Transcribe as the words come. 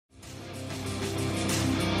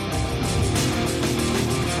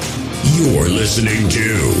You're listening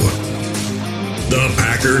to the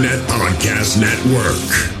Packernet Podcast Network.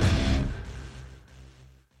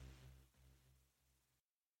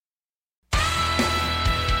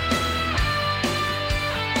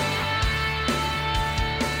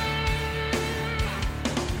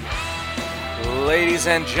 Ladies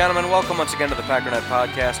and gentlemen, welcome once again to the Packernet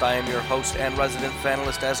Podcast. I am your host and resident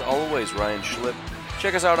fanalist, as always, Ryan Schlip.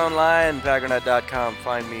 Check us out online, Packernet.com.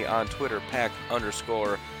 Find me on Twitter,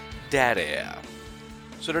 Pack_Daddy.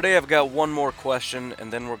 So today I've got one more question,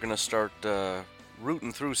 and then we're going to start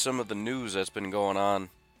rooting through some of the news that's been going on,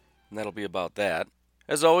 and that'll be about that.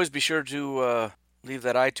 As always, be sure to leave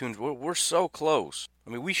that iTunes. We're so close. I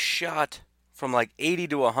mean, we shot from like 80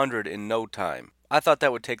 to 100 in no time. I thought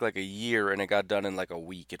that would take like a year, and it got done in like a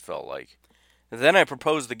week, it felt like. And then I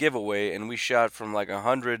proposed the giveaway, and we shot from like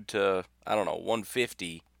 100 to,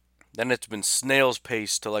 150. Then it's been snail's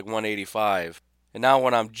pace to like 185. And now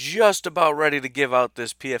when I'm just about ready to give out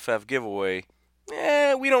this PFF giveaway,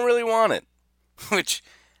 we don't really want it. Which,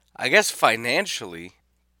 I guess financially,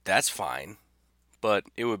 that's fine. But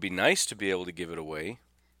it would be nice to be able to give it away.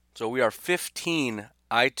 So we are 15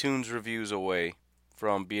 iTunes reviews away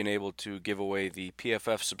from being able to give away the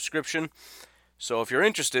PFF subscription. So if you're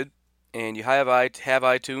interested and you have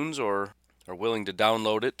iTunes or are willing to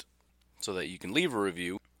download it so that you can leave a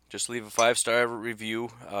review, just leave a 5-star review.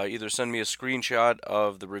 Either send me a screenshot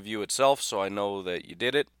of the review itself so I know that you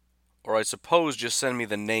did it, or I suppose just send me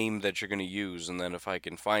the name that you're going to use, and then if I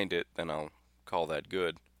can find it, then I'll call that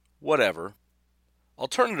good. Whatever.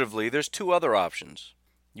 Alternatively, there's two other options.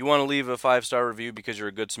 You want to leave a 5-star review because you're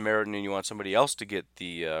a good Samaritan and you want somebody else to get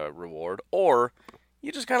the reward, or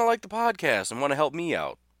you just kind of like the podcast and want to help me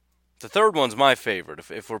out. The third one's my favorite.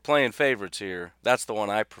 If we're playing favorites here, that's the one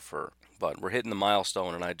I prefer. But we're hitting the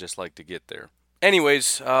milestone and I'd just like to get there.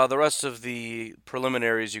 Anyways, the rest of the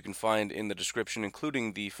preliminaries you can find in the description,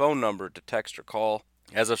 including the phone number to text or call.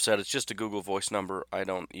 As I've said, it's just a Google Voice number. I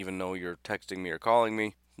don't even know you're texting me or calling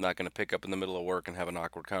me. I'm not going to pick up in the middle of work and have an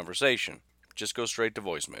awkward conversation. Just go straight to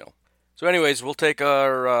voicemail. So anyways, we'll take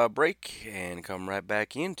our break and come right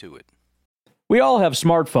back into it. We all have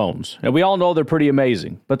smartphones, and we all know they're pretty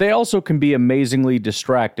amazing, but they also can be amazingly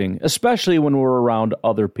distracting, especially when we're around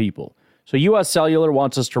other people. So US Cellular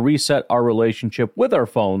wants us to reset our relationship with our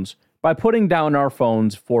phones by putting down our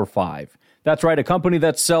phones for $5. That's right, a company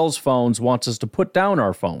that sells phones wants us to put down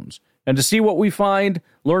our phones. And to see what we find,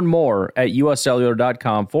 learn more at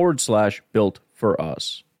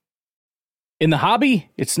uscellular.com/built-for-us. In the hobby,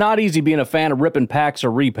 it's not easy being a fan of ripping packs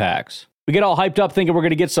or repacks. We get all hyped up thinking we're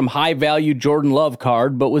going to get some high-value Jordan Love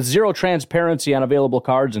card, but with zero transparency on available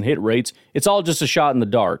cards and hit rates, it's all just a shot in the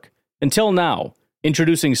dark. Until now,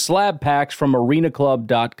 introducing slab packs from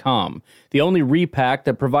arenaclub.com, the only repack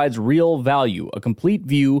that provides real value, a complete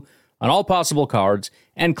view on all possible cards,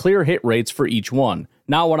 and clear hit rates for each one.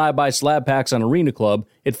 Now when I buy slab packs on Arena Club,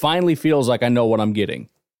 it finally feels like I know what I'm getting.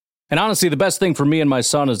 And honestly, the best thing for me and my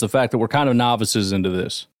son is the fact that we're kind of novices into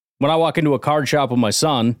this. When I walk into a card shop with my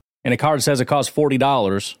son, and a card says it costs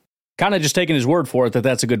 $40, kind of just taking his word for it that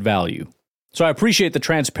that's a good value. So I appreciate the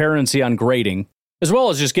transparency on grading, as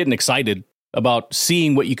well as just getting excited about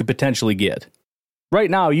seeing what you could potentially get.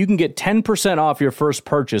 Right now, you can get 10% off your first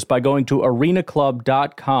purchase by going to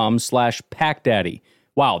arenaclub.com/packdaddy.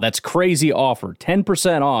 Wow, that's crazy offer.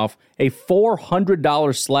 10% off a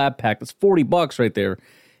 $400 slab pack. That's $40 right there.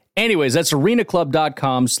 Anyways, that's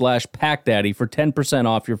arenaclub.com/packdaddy for 10%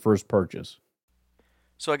 off your first purchase.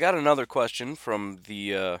 So I got another question from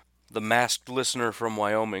the masked listener from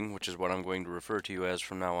Wyoming, which is what I'm going to refer to you as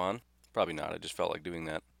from now on. Probably not, I just felt like doing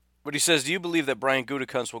that. But he says, do you believe that Brian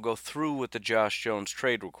Gutekunst will go through with the Josh Jones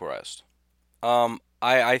trade request?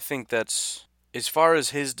 I think that's, as far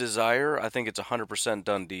as his desire, I think it's a 100%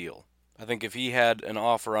 done deal. I think if he had an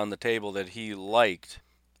offer on the table that he liked,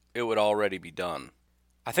 it would already be done.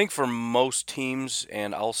 I think for most teams,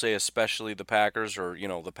 and I'll say especially the Packers, or,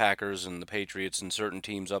 the Packers and the Patriots and certain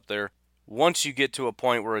teams up there, once you get to a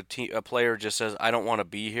point where a player just says, I don't want to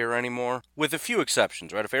be here anymore, with a few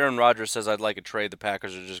exceptions, right? If Aaron Rodgers says, I'd like a trade, the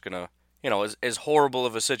Packers are just going to, as horrible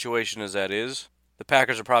of a situation as that is, the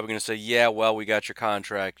Packers are probably going to say, yeah, well, we got your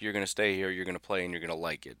contract, you're going to stay here, you're going to play, and you're going to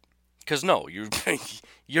like it. Because no, you're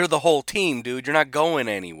the whole team, dude. You're not going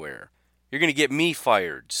anywhere. You're going to get me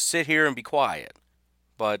fired. Sit here and be quiet.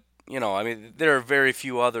 But, there are very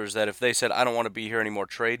few others that if they said, I don't want to be here anymore,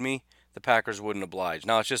 trade me, the Packers wouldn't oblige.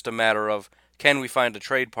 Now, it's just a matter of, can we find a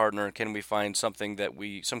trade partner and can we find something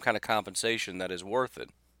some kind of compensation that is worth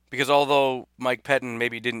it? Because although Mike Pettin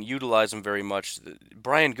maybe didn't utilize him very much,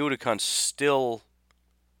 Brian Gutekunst still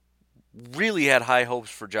really had high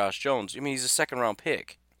hopes for Josh Jones. I mean, he's a second-round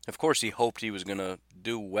pick. Of course, he hoped he was going to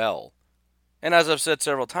do well. And as I've said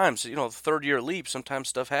several times, third-year leap, sometimes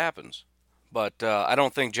stuff happens. But I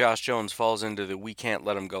don't think Josh Jones falls into the we can't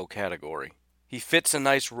let him go category. He fits a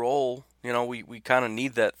nice role. We kind of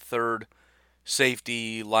need that third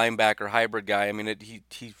safety linebacker hybrid guy. I mean,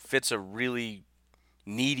 he fits a really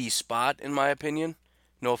needy spot, in my opinion.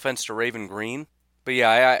 No offense to Raven Green. But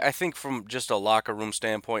yeah, I think from just a locker room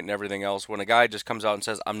standpoint and everything else, when a guy just comes out and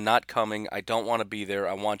says, I'm not coming, I don't want to be there,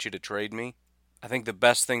 I want you to trade me, I think the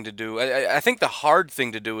best thing to do, I think the hard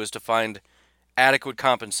thing to do is to find adequate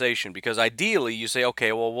compensation, because ideally you say,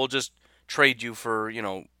 okay, well, we'll just trade you for,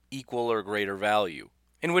 equal or greater value,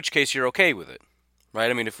 in which case you're okay with it,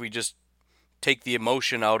 right? I mean, if we just take the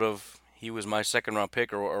emotion out of he was my second round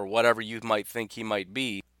pick or whatever you might think he might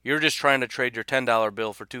be, you're just trying to trade your $10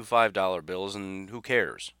 bill for two $5 bills, and who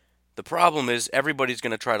cares? The problem is everybody's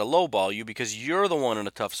going to try to lowball you because you're the one in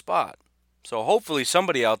a tough spot. So hopefully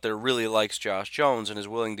somebody out there really likes Josh Jones and is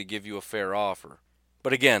willing to give you a fair offer.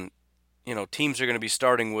 But again, teams are going to be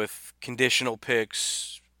starting with conditional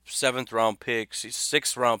picks, 7th round picks,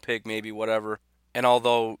 6th round pick maybe, whatever. And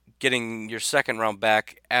although getting your second round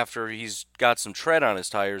back after he's got some tread on his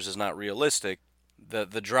tires is not realistic, the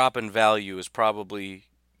drop in value is probably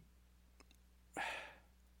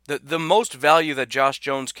the most value that Josh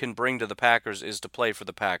Jones can bring to the Packers is to play for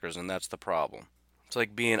the Packers, and that's the problem. It's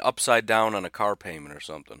like being upside down on a car payment or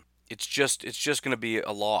something. It's just going to be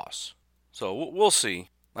a loss. So we'll see.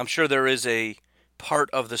 I'm sure there is a part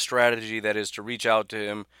of the strategy that is to reach out to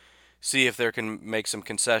him, see if there can make some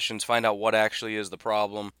concessions, find out what actually is the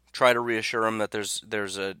problem, try to reassure him that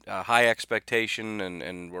there's a high expectation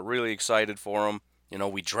and we're really excited for him.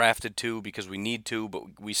 We drafted 2 because we need to,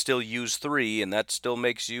 but we still use 3, and that still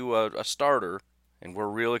makes you a starter, and we're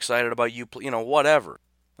real excited about you, whatever.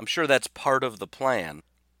 I'm sure that's part of the plan,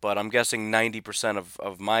 but I'm guessing 90%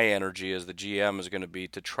 of my energy as the GM is going to be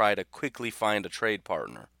to try to quickly find a trade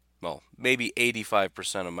partner. Well, maybe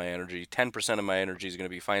 85% of my energy, 10% of my energy is going to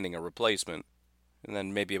be finding a replacement, and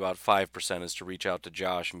then maybe about 5% is to reach out to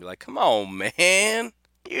Josh and be like, come on, man.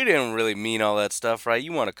 You didn't really mean all that stuff, right?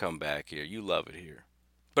 You want to come back here. You love it here.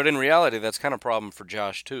 But in reality, that's kind of a problem for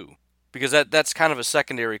Josh, too. Because that's kind of a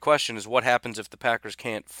secondary question, is what happens if the Packers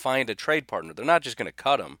can't find a trade partner? They're not just going to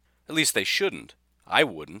cut him. At least they shouldn't. I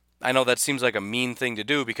wouldn't. I know that seems like a mean thing to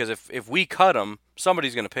do, because if we cut him,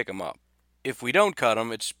 somebody's going to pick him up. If we don't cut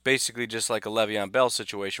him, it's basically just like a Le'Veon Bell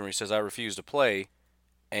situation where he says, I refuse to play,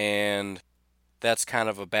 and that's kind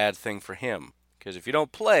of a bad thing for him. Because if you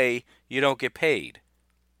don't play, you don't get paid.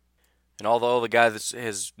 And although the guy that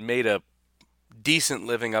has made a decent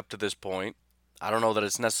living up to this point, I don't know that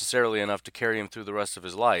it's necessarily enough to carry him through the rest of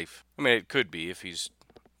his life. I mean, it could be if he's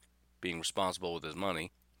being responsible with his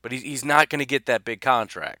money. But he's not going to get that big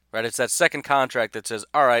contract, right? It's that second contract that says,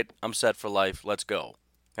 all right, I'm set for life, let's go.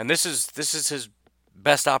 And this is his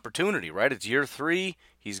best opportunity, right? It's year 3.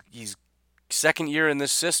 He's second year in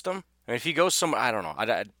this system. I mean, if he goes somewhere, I don't know.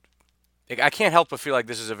 I can't help but feel like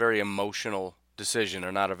this is a very emotional decision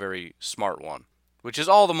or not a very smart one, which is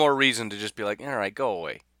all the more reason to just be like, all right, go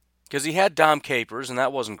away. Because he had Dom Capers, and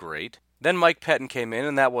that wasn't great. Then Mike Pettin came in,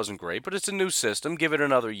 and that wasn't great, but it's a new system. Give it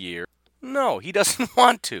another year. No, he doesn't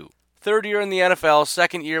want to. Third year in the NFL,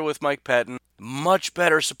 second year with Mike Pettin, much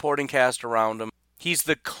better supporting cast around him. He's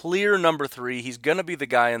the clear number 3. He's going to be the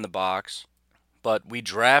guy in the box. But we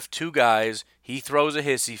draft 2 guys, he throws a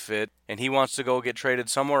hissy fit, and he wants to go get traded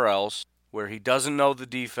somewhere else where he doesn't know the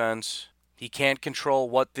defense. He can't control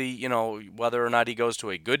whether or not he goes to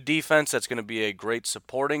a good defense that's going to be a great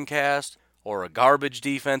supporting cast or a garbage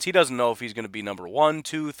defense. He doesn't know if he's going to be number 1,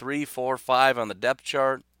 2, 3, 4, 5 on the depth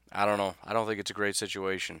chart. I don't know. I don't think it's a great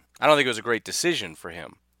situation. I don't think it was a great decision for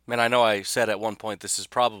him. I mean, I know I said at one point this is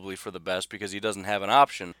probably for the best because he doesn't have an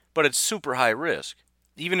option, but it's super high risk.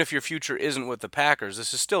 Even if your future isn't with the Packers,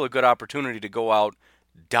 this is still a good opportunity to go out,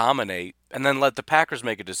 dominate, and then let the Packers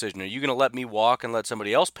make a decision. Are you going to let me walk and let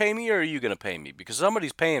somebody else pay me, or are you going to pay me? Because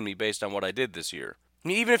somebody's paying me based on what I did this year. I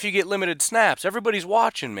mean, even if you get limited snaps, everybody's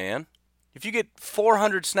watching, man. If you get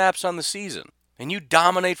 400 snaps on the season, and you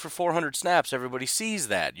dominate for 400 snaps, everybody sees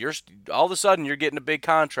that. All of a sudden, you're getting a big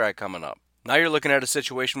contract coming up. Now you're looking at a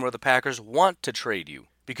situation where the Packers want to trade you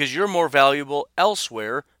because you're more valuable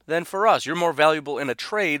elsewhere than for us. You're more valuable in a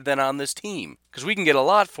trade than on this team because we can get a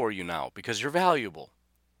lot for you now because you're valuable.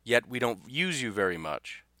 Yet we don't use you very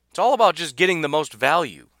much. It's all about just getting the most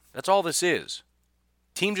value. That's all this is.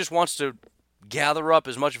 Team just wants to gather up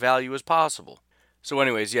as much value as possible. So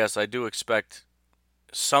anyways, yes, I do expect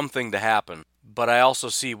something to happen, but I also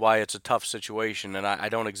see why it's a tough situation, and I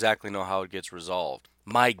don't exactly know how it gets resolved.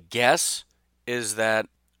 My guess is that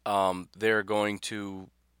they're going to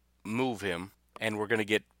move him, and we're going to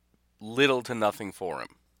get little to nothing for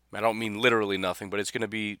him. I don't mean literally nothing, but it's going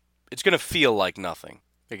to feel like nothing.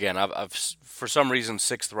 Again, I've for some reason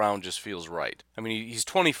 6th round just feels right. I mean, he's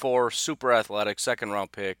 24, super athletic, 2nd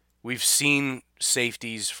round pick. We've seen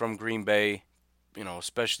safeties from Green Bay,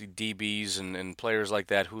 especially DBs and players like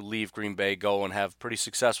that who leave Green Bay, go and have pretty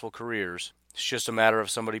successful careers. It's just a matter of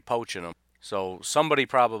somebody poaching them. So somebody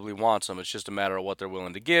probably wants them. It's just a matter of what they're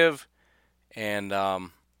willing to give. And I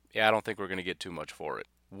don't think we're going to get too much for it.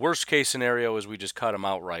 Worst case scenario is we just cut him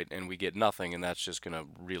outright and we get nothing, and that's just going to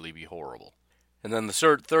really be horrible. And then the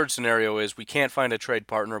third scenario is we can't find a trade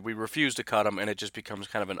partner, we refuse to cut him, and it just becomes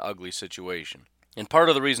kind of an ugly situation. And part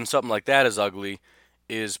of the reason something like that is ugly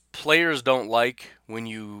is players don't like when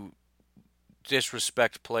you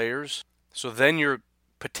disrespect players. So then you're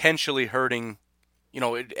potentially hurting,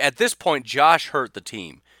 at this point, Josh hurt the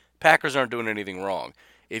team. Packers aren't doing anything wrong.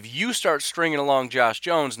 If you start stringing along Josh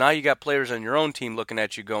Jones, now you got players on your own team looking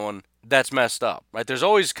at you going, that's messed up, right? There's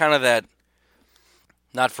always kind of that,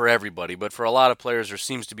 not for everybody, but for a lot of players, there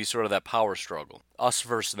seems to be sort of that power struggle, us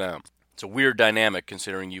versus them. It's a weird dynamic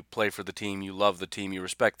considering you play for the team, you love the team, you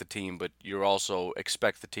respect the team, but you also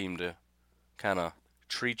expect the team to kind of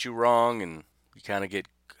treat you wrong, and you kind of get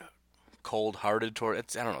cold-hearted toward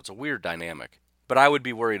it. I don't know, it's a weird dynamic. But I would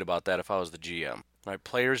be worried about that if I was the GM. Right?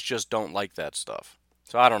 Players just don't like that stuff.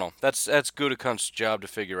 So I don't know. That's Gutekunst's job to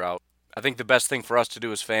figure out. I think the best thing for us to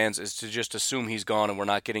do as fans is to just assume he's gone and we're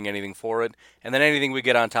not getting anything for it, and then anything we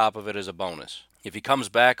get on top of it is a bonus. If he comes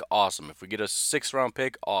back, awesome. If we get a 6th round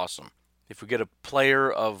pick, awesome. If we get a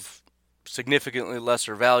player of significantly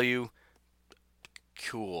lesser value,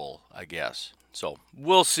 cool, I guess. So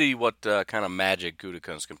we'll see what kind of magic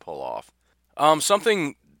Gutekunst can pull off.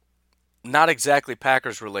 Something not exactly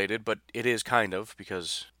Packers related, but it is kind of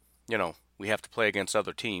because, we have to play against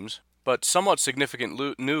other teams. But somewhat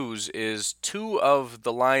significant news is 2 of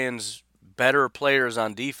the Lions' better players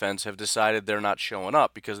on defense have decided they're not showing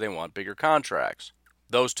up because they want bigger contracts.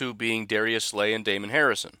 Those 2 being Darius Slay and Damon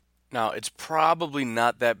Harrison. Now, it's probably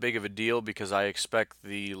not that big of a deal because I expect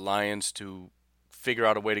the Lions to figure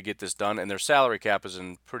out a way to get this done, and their salary cap is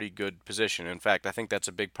in pretty good position. In fact, I think that's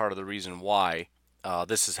a big part of the reason why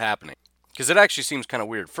this is happening. Because it actually seems kind of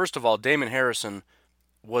weird. First of all, Damon Harrison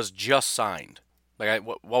was just signed.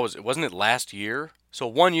 What was it? Wasn't it last year? So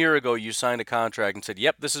 1 year ago, you signed a contract and said,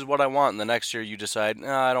 yep, this is what I want. And the next year, you decide,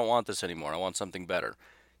 no, I don't want this anymore. I want something better.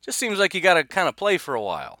 Just seems like you got to kind of play for a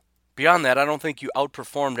while. Beyond that, I don't think you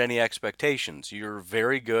outperformed any expectations. You're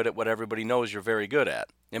very good at what everybody knows you're very good at.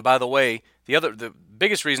 And by the way, the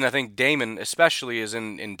biggest reason I think Damon especially is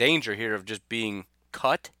in danger here of just being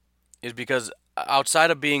cut is because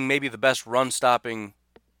outside of being maybe the best run-stopping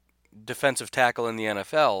defensive tackle in the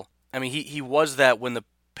NFL, I mean, he was that when the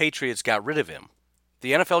Patriots got rid of him.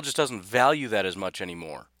 The NFL just doesn't value that as much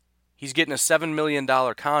anymore. He's getting a $7 million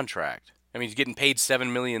contract. I mean, he's getting paid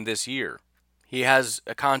 $7 million this year. He has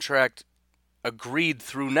a contract agreed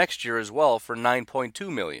through next year as well for $9.2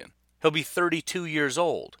 million. He'll be 32 years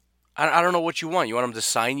old. I don't know what you want. You want him to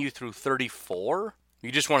sign you through 34?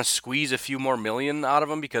 You just want to squeeze a few more million out of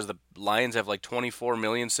him because the Lions have like 24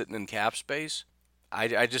 million sitting in cap space?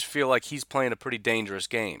 I just feel like he's playing a pretty dangerous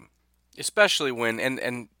game. Especially when,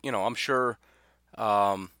 and I'm sure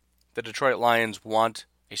the Detroit Lions want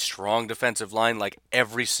a strong defensive line like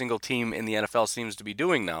every single team in the NFL seems to be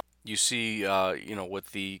doing now. You see,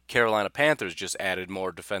 with the Carolina Panthers just added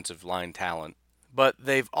more defensive line talent. But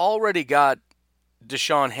they've already got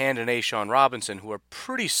Deshaun Hand and A'Shawn Robinson, who are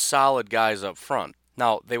pretty solid guys up front.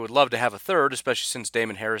 Now, they would love to have a third, especially since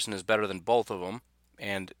Damon Harrison is better than both of them,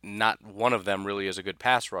 and not one of them really is a good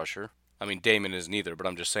pass rusher. I mean, Damon is neither, but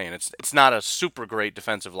I'm just saying it's not a super great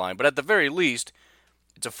defensive line. But at the very least,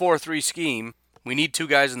 it's a 4-3 scheme. We need 2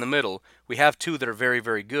 guys in the middle. We have 2 that are very,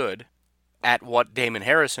 very good at what Damon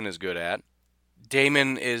Harrison is good at.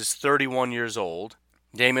 Damon is 31 years old.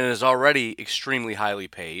 Damon is already extremely highly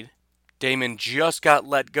paid. Damon just got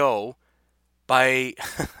let go by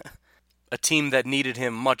a team that needed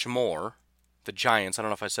him much more. The Giants. I don't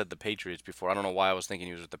know if I said the Patriots before. I don't know why I was thinking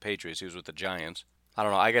he was with the Patriots. He was with the Giants. I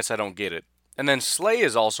don't know. I guess I don't get it. And then Slay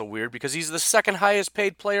is also weird because he's the 2nd highest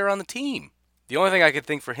paid player on the team. The only thing I could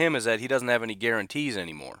think for him is that he doesn't have any guarantees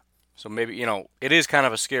anymore. So maybe, it is kind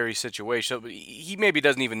of a scary situation. He maybe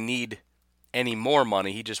doesn't even need any more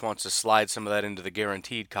money. He just wants to slide some of that into the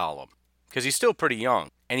guaranteed column. Because he's still pretty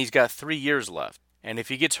young. And he's got 3 years left. And if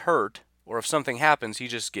he gets hurt, or if something happens,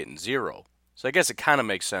 he's just getting 0. So I guess it kind of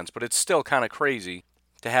makes sense. But it's still kind of crazy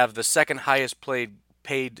to have the 2nd highest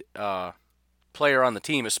paid player on the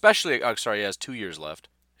team, especially, he has 2 years left,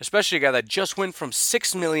 especially a guy that just went from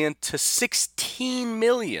 $6 million to $16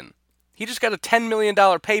 million. He just got a $10 million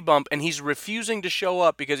pay bump, and he's refusing to show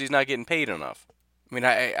up because he's not getting paid enough. I mean,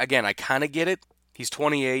 I kind of get it. He's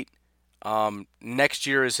 28. Next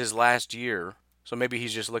year is his last year, so maybe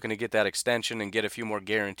he's just looking to get that extension and get a few more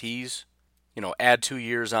guarantees. Add 2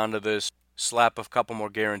 years onto this, slap a couple more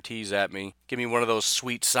guarantees at me, give me one of those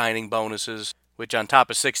sweet signing bonuses, which on top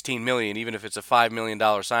of $16 million, even if it's a $5 million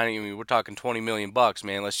signing, I mean, we're talking $20 million,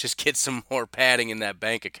 man. Let's just get some more padding in that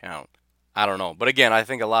bank account. I don't know. But again, I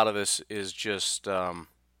think a lot of this is just, the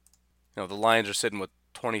Lions are sitting with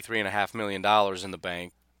 $23.5 million in the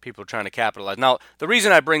bank. People are trying to capitalize. Now, the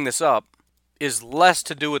reason I bring this up is less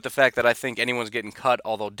to do with the fact that I think anyone's getting cut,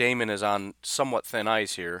 although Damon is on somewhat thin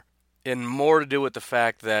ice here, and more to do with the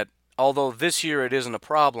fact that although this year it isn't a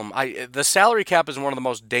problem, the salary cap is one of the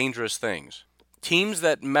most dangerous things. Teams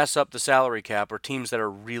that mess up the salary cap are teams that are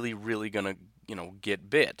really, really going to, get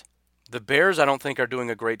bit. The Bears, I don't think, are doing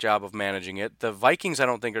a great job of managing it. The Vikings, I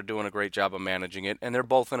don't think, are doing a great job of managing it, and they're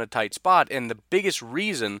both in a tight spot. And the biggest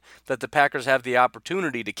reason that the Packers have the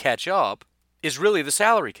opportunity to catch up is really the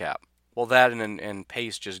salary cap. Well, that and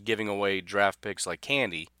Pace just giving away draft picks like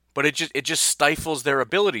candy. But it just stifles their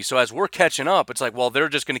ability. So as we're catching up, it's like, well, they're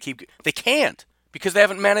just going to keep... They can't, because they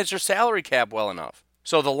haven't managed their salary cap well enough.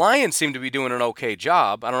 So the Lions seem to be doing an okay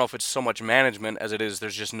job. I don't know if it's so much management as it is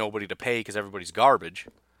there's just nobody to pay because everybody's garbage.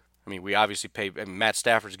 I mean, we obviously pay... Matt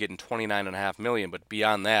Stafford's getting $29.5 million, but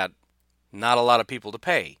beyond that, not a lot of people to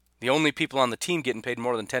pay. The only people on the team getting paid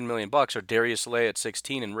more than $10 million are Darius Slay at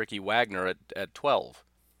 16 and Ricky Wagner at 12.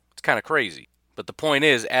 It's kind of crazy. But the point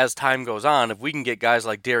is, as time goes on, if we can get guys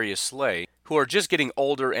like Darius Slay, who are just getting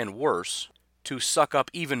older and worse, to suck up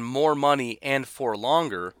even more money and for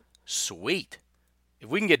longer, sweet. If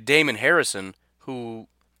we can get Damon Harrison, who,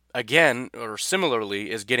 again, or similarly,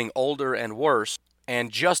 is getting older and worse,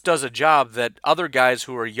 and just does a job that other guys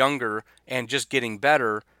who are younger and just getting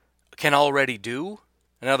better can already do.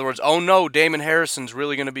 In other words, oh no, Damon Harrison's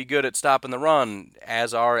really going to be good at stopping the run,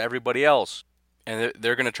 as are everybody else. And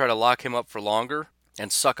they're going to try to lock him up for longer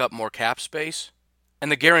and suck up more cap space.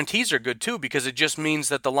 And the guarantees are good too, because it just means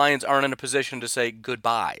that the Lions aren't in a position to say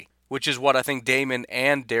goodbye, which is what I think Damon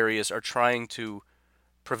and Darius are trying to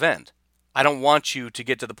prevent. I don't want you to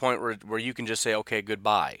get to the point where you can just say, okay,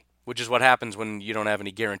 goodbye, which is what happens when you don't have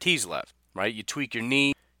any guarantees left, right? You tweak your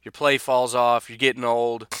knee, your play falls off, you're getting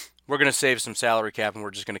old. We're going to save some salary cap and we're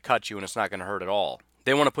just going to cut you and it's not going to hurt at all.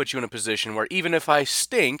 They want to put you in a position where even if I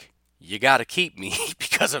stink, you got to keep me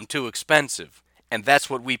because I'm too expensive. And that's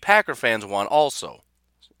what we Packer fans want also.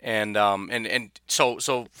 And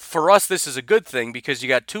so for us, this is a good thing because you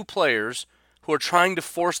got two players who are trying to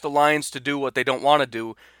force the Lions to do what they don't want to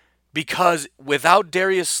do, because without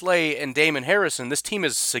Darius Slay and Damon Harrison, this team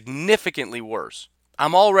is significantly worse.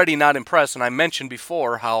 I'm already not impressed, and I mentioned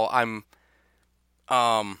before how I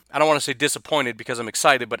don't want to say disappointed because I'm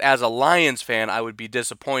excited, but as a Lions fan, I would be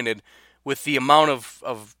disappointed with the amount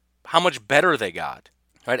of how much better they got.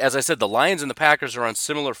 Right? As I said, the Lions and the Packers are on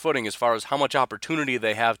similar footing as far as how much opportunity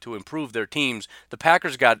they have to improve their teams. The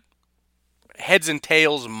Packers got heads and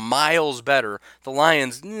tails miles better. The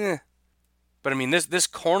Lions, But I mean, this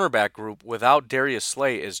cornerback group without Darius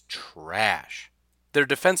Slay is trash. Their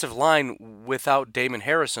defensive line without Damon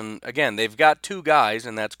Harrison, again, they've got two guys,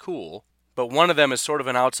 and that's cool, but one of them is sort of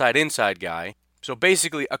an outside-inside guy. So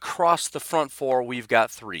basically, across the front four, we've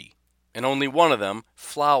got three. And only one of them,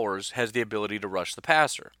 Flowers, has the ability to rush the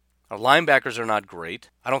passer. Our linebackers are not great.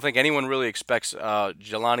 I don't think anyone really expects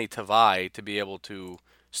Jelani Tavai to be able to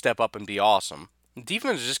step up and be awesome. The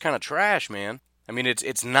defense is just kind of trash, man. I mean,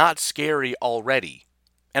 it's not scary already.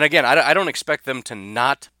 And again, I don't expect them to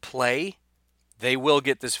not play. They will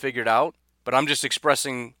get this figured out. But I'm just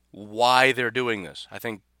expressing why they're doing this. I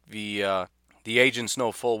think the agents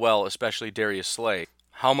know full well, especially Darius Slay,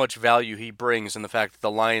 how much value he brings in the fact that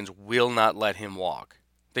the Lions will not let him walk.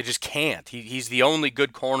 They just can't. He's the only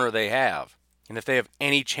good corner they have. And if they have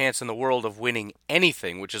any chance in the world of winning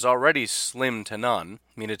anything, which is already slim to none,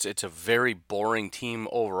 I mean, it's a very boring team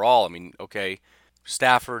overall. I mean, okay,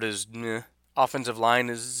 Stafford is offensive line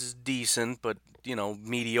is decent, but,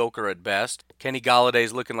 mediocre at best. Kenny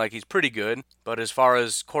Galladay's looking like he's pretty good, but as far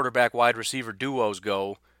as quarterback-wide receiver duos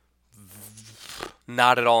go,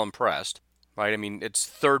 not at all impressed. Right? I mean, it's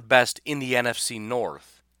third best in the NFC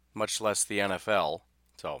North, much less the NFL.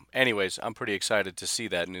 So, anyways, I'm pretty excited to see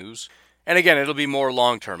that news. And again, it'll be more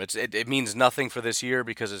long-term. It means nothing for this year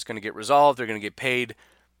because it's going to get resolved. They're going to get paid.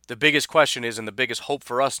 The biggest question is, and the biggest hope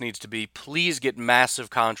for us needs to be, please get massive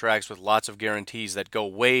contracts with lots of guarantees that go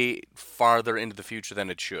way farther into the future than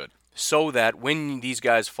it should. so that when these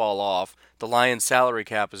guys fall off, the Lions' salary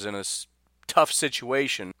cap is in a tough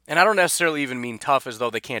situation. And I don't necessarily even mean tough as though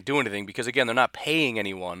they can't do anything, because again, they're not paying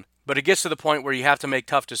anyone. But it gets to the point where you have to make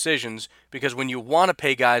tough decisions, because when you want to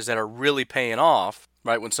pay guys that are really paying off,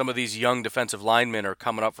 right, when some of these young defensive linemen are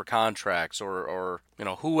coming up for contracts, or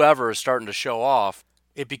whoever is starting to show off,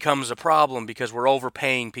 it becomes a problem because we're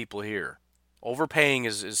overpaying people here. Overpaying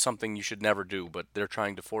is something you should never do, but they're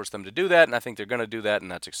trying to force them to do that, and I think they're going to do that,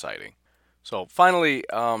 and that's exciting. So finally,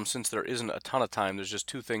 since there isn't a ton of time, there's just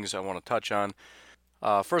two things I want to touch on.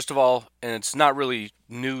 First of all, and it's not really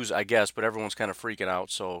news, I guess, but everyone's kind of freaking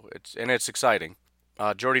out, so it's exciting.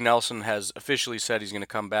 Jordy Nelson has officially said he's going to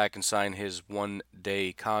come back and sign his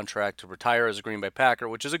one-day contract to retire as a Green Bay Packer,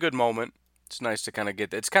 which is a good moment. It's nice to kind of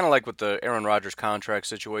get. It's kind of like with the Aaron Rodgers contract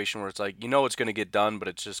situation, where it's like it's going to get done, but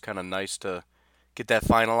it's just kind of nice to get that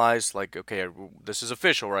finalized. Like, okay, this is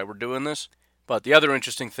official, right? We're doing this. But the other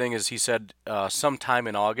interesting thing is he said sometime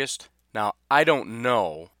in August. Now, I don't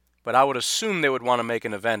know, but I would assume they would want to make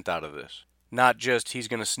an event out of this. Not just he's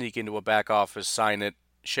going to sneak into a back office, sign it,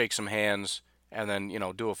 shake some hands, and then,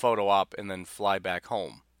 do a photo op and then fly back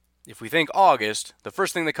home. If we think August, the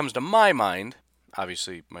first thing that comes to my mind,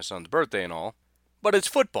 obviously my son's birthday and all, but it's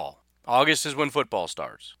football. August is when football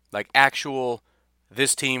starts. Like actual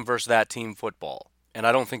this team versus that team football. And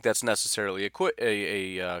I don't think that's necessarily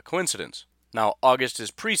a coincidence. Now, August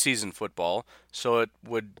is preseason football, so it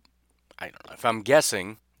would, I don't know, if I'm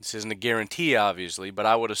guessing, this isn't a guarantee obviously, but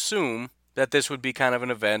I would assume that this would be kind of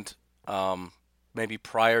an event maybe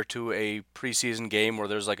prior to a preseason game where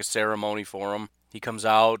there's like a ceremony for him. He comes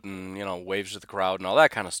out and, waves to the crowd and all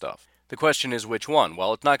that kind of stuff. The question is which one?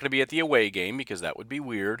 Well, it's not going to be at the away game because that would be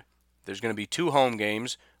weird. There's going to be two home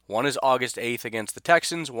games. One is August 8th against the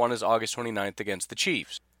Texans. One is August 29th against the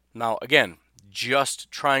Chiefs. Now, again,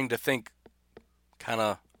 just trying to think kind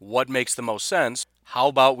of what makes the most sense. How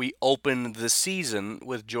about we open the season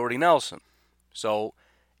with Jordy Nelson? So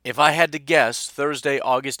if I had to guess, Thursday,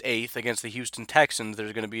 August 8th against the Houston Texans,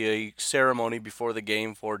 there's going to be a ceremony before the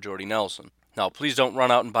game for Jordy Nelson. Now, please don't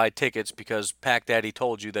run out and buy tickets because Pack Daddy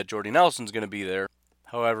told you that Jordy Nelson's going to be there.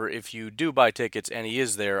 However, if you do buy tickets and he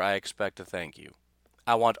is there, I expect to thank you.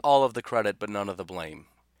 I want all of the credit but none of the blame.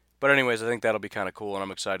 But anyways, I think that'll be kind of cool, and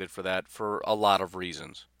I'm excited for that for a lot of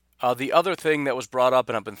reasons. The other thing that was brought up,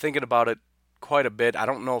 and I've been thinking about it quite a bit, I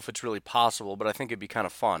don't know if it's really possible, but I think it'd be kind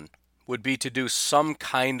of fun, would be to do some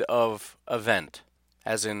kind of event,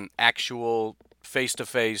 as in actual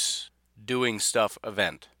face-to-face doing stuff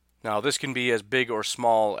event. Now, this can be as big or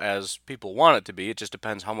small as people want it to be. It just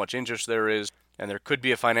depends how much interest there is, and there could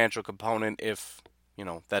be a financial component if,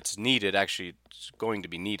 that's needed. Actually, it's going to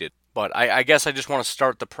be needed. But I guess I just want to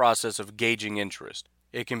start the process of gauging interest.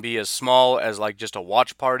 It can be as small as like just a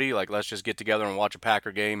watch party, like let's just get together and watch a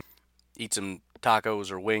Packer game, eat some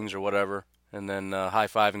tacos or wings or whatever, and then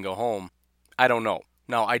high-five and go home. I don't know.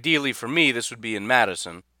 Now, ideally for me, this would be in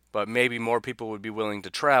Madison, but maybe more people would be willing to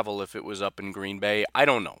travel if it was up in Green Bay. I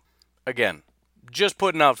don't know. Again, just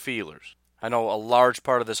putting out feelers. I know a large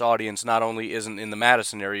part of this audience not only isn't in the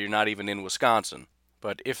Madison area, you're not even in Wisconsin.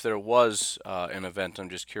 But if there was an event, I'm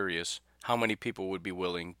just curious how many people would be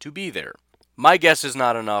willing to be there. My guess is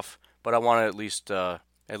not enough, but I want to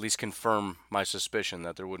at least confirm my suspicion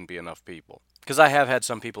that there wouldn't be enough people. Because I have had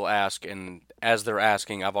some people ask, and as they're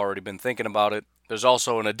asking, I've already been thinking about it. There's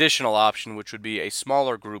also an additional option, which would be a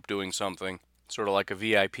smaller group doing something, sort of like a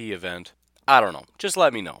VIP event. I don't know. Just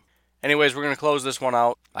let me know. Anyways, we're going to close this one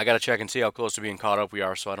out. I got to check and see how close to being caught up we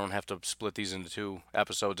are so I don't have to split these into 2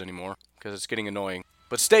 episodes anymore because it's getting annoying.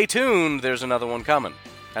 But stay tuned, there's another one coming.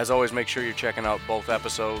 As always, make sure you're checking out both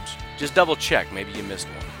episodes. Just double check, maybe you missed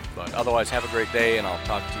one. But otherwise, have a great day, and I'll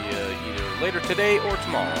talk to you either later today or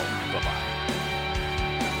tomorrow. Bye-bye.